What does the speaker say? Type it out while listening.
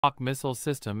HAWK missile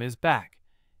system is back,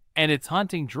 and it's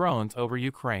hunting drones over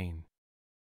Ukraine.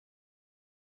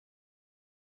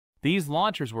 These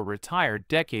launchers were retired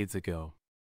decades ago.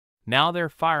 Now they're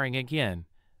firing again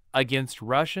against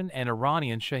Russian and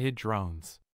Iranian Shahid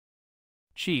drones.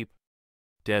 Cheap,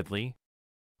 deadly,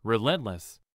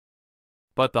 relentless.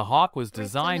 But the HAWK was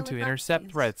designed to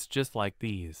intercept threats just like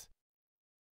these.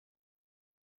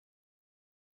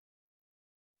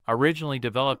 Originally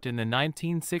developed in the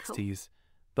 1960s,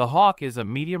 the HAWK is a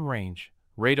medium-range,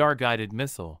 radar-guided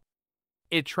missile.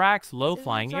 It tracks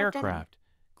low-flying aircraft,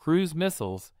 cruise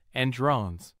missiles, and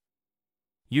drones.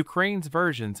 Ukraine's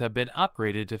versions have been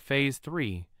upgraded to Phase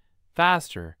 3,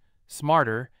 faster,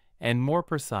 smarter, and more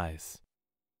precise.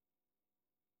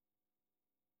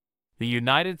 The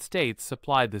United States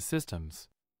supplied the systems,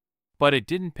 but it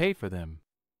didn't pay for them.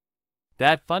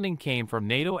 That funding came from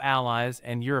NATO allies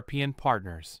and European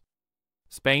partners.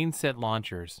 Spain sent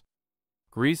launchers.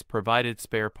 Greece provided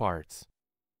spare parts.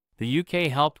 The UK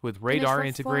helped with radar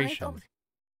integration.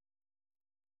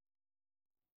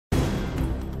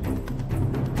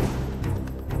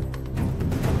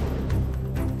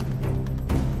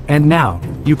 And now,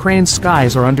 Ukraine's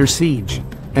skies are under siege.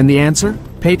 And the answer?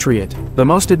 Patriot, the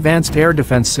most advanced air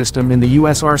defense system in the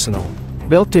U.S. arsenal.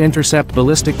 Built to intercept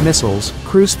ballistic missiles,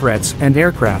 cruise threats, and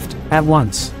aircraft, at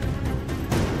once.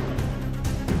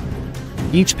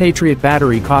 Each Patriot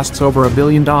battery costs over $1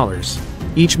 billion.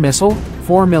 Each missile?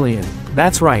 $4 million.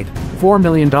 That's right, $4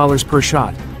 million per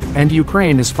shot. And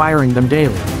Ukraine is firing them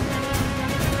daily.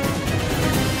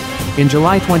 In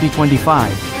July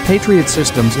 2025, Patriot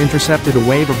systems intercepted a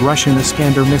wave of Russian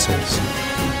Iskander missiles.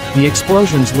 The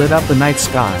explosions lit up the night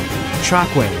sky,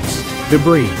 shockwaves,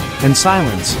 debris, and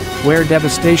silence, where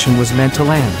devastation was meant to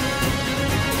land.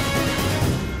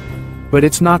 But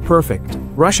it's not perfect.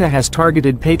 Russia has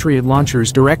targeted Patriot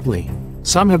launchers directly.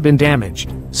 Some have been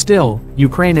damaged. Still,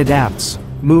 Ukraine adapts,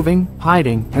 moving,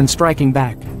 hiding, and striking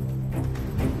back.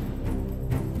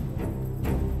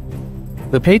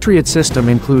 The Patriot system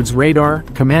includes radar,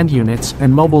 command units,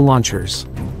 and mobile launchers.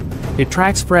 It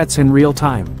tracks threats in real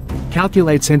time,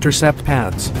 calculates intercept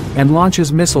paths, and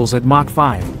launches missiles at Mach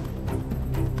 5.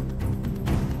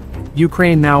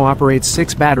 Ukraine now operates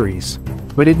 6 batteries,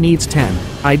 but it needs 10,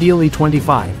 ideally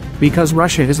 25, because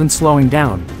Russia isn't slowing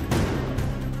down.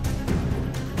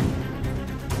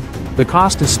 The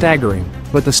cost is staggering,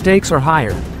 but the stakes are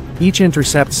higher. Each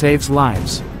intercept saves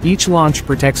lives. Each launch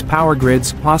protects power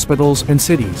grids, hospitals, and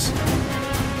cities.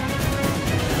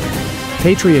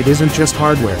 Patriot isn't just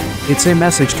hardware, it's a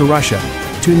message to Russia,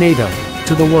 to NATO,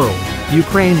 to the world.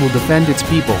 Ukraine will defend its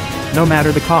people, no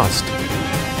matter the cost.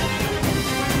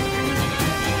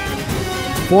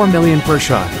 $4 million per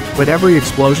shot, but every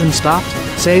explosion stopped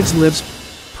saves lives.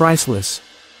 Priceless.